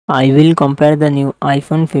I will compare the new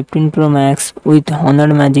iPhone 15 Pro Max with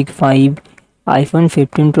Honor Magic 5. iPhone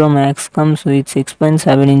 15 Pro Max comes with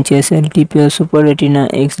 6.7 inches LTPO Super Retina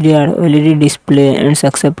XDR OLED display and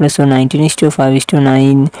success ratio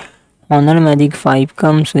 19:5:9. Honor Magic 5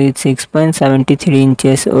 comes with 6.73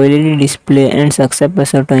 inches OLED display and success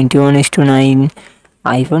ratio 21:9.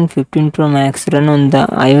 iPhone 15 Pro Max run on the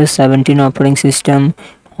iOS 17 operating system.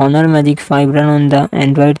 Honor Magic 5 run on the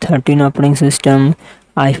Android 13 operating system.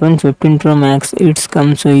 iPhone 15 Pro Max it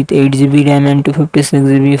comes with 8GB RAM and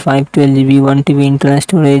 256GB, 512GB, 1TB internal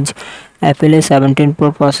storage, Apple A17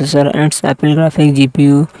 Pro processor and Apple graphic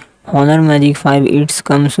GPU. Honor Magic 5 it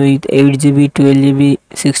comes with 8GB, 12GB,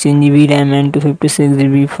 16GB RAM and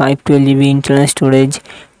 256GB, 512GB internal storage,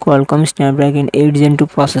 Qualcomm Snapdragon 8 Gen 2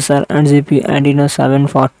 processor and GPU Adreno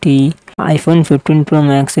 740. iPhone 15 Pro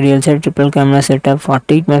Max real set triple camera setup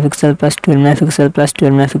 48 megapixel plus 12 megapixel plus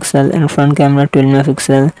 12 megapixel and front camera 12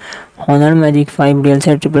 megapixel. Honor Magic 5 real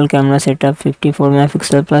set triple camera setup 54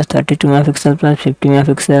 megapixel plus 32 megapixel plus 50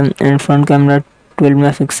 megapixel and front camera 12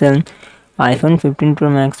 megapixel. iPhone 15 Pro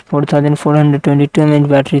Max 4422 mAh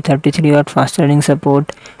battery, 33 watt fast charging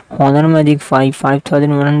support. Honor Magic 5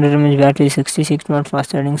 5100 mAh battery, 66 watt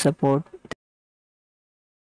fast charging support.